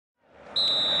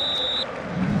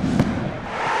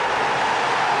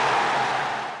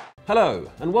Hello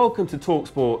and welcome to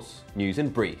TalkSport's News in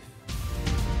Brief.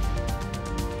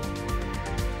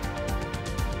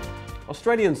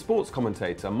 Australian sports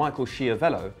commentator Michael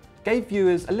Schiavello gave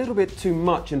viewers a little bit too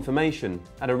much information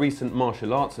at a recent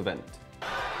martial arts event.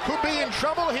 Could be in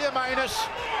trouble here, Mourinhos.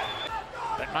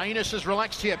 But Mourinhos has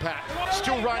relaxed here, Pat.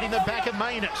 Still right in the back of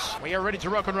Mourinhos. We are ready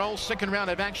to rock and roll. Second round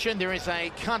of action. There is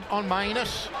a cut on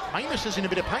Mourinhos. Mourinhos is in a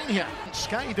bit of pain here.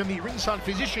 Scathed, and the ringside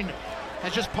physician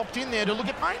has just popped in there to look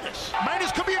at Mourinhos.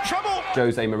 Mourinhos could be in trouble.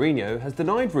 Jose Mourinho has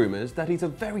denied rumours that he's a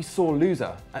very sore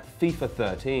loser at FIFA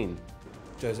 13.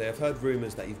 Jose, I've heard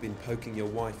rumours that you've been poking your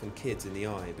wife and kids in the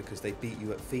eye because they beat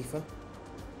you at FIFA.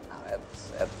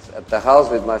 At the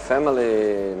house with my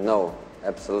family, no,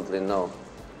 absolutely no.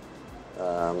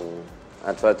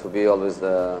 I try to be always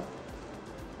the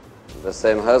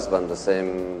same husband,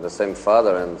 the same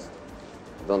father, and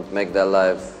don't make their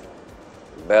life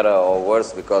better or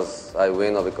worse because I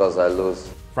win or because I lose.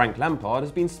 Frank Lampard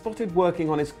has been spotted working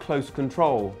on his close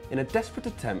control in a desperate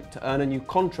attempt to earn a new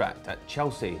contract at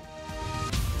Chelsea.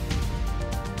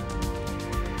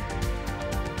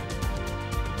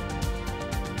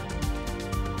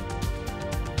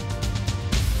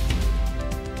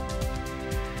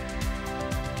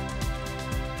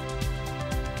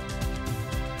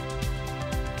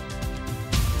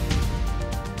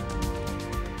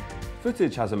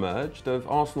 Footage has emerged of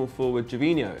Arsenal forward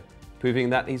Gervinho, proving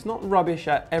that he's not rubbish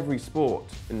at every sport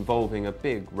involving a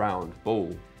big round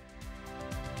ball.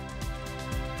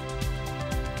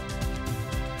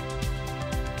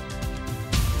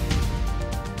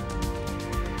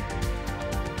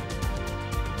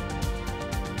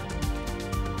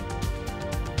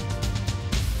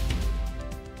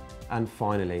 And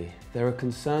finally, there are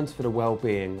concerns for the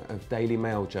well-being of Daily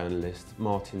Mail journalist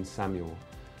Martin Samuel,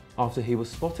 after he was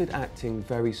spotted acting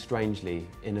very strangely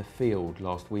in a field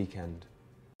last weekend.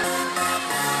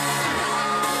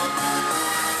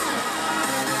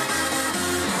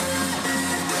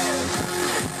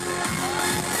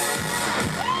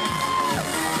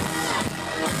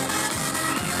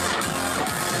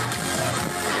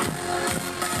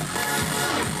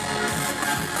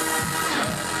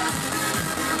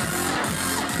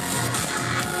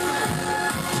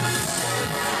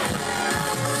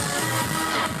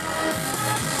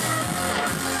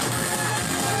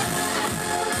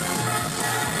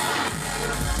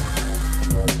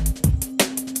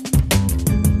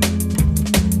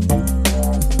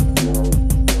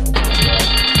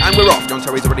 And we're off. John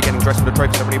Terry's already getting dressed for the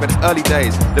trophy ceremony, but it's early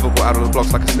days. Liverpool out on the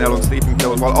blocks like a snail on sleeping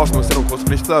pills, while Arsenal still on course to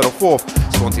finish third or fourth.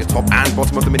 Swansea top and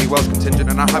bottom of the mini Welsh contingent,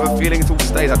 and I have a feeling it'll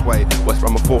stay that way. West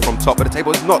Brom are fourth from top, but the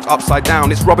table is not upside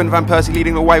down. It's Robin van Persie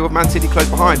leading the way with Man City close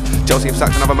behind. Chelsea have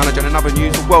sacked another manager, and in other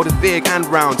news, the world is big and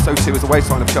round. So too is the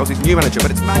waistline of Chelsea's new manager,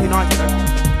 but it's Man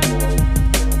United.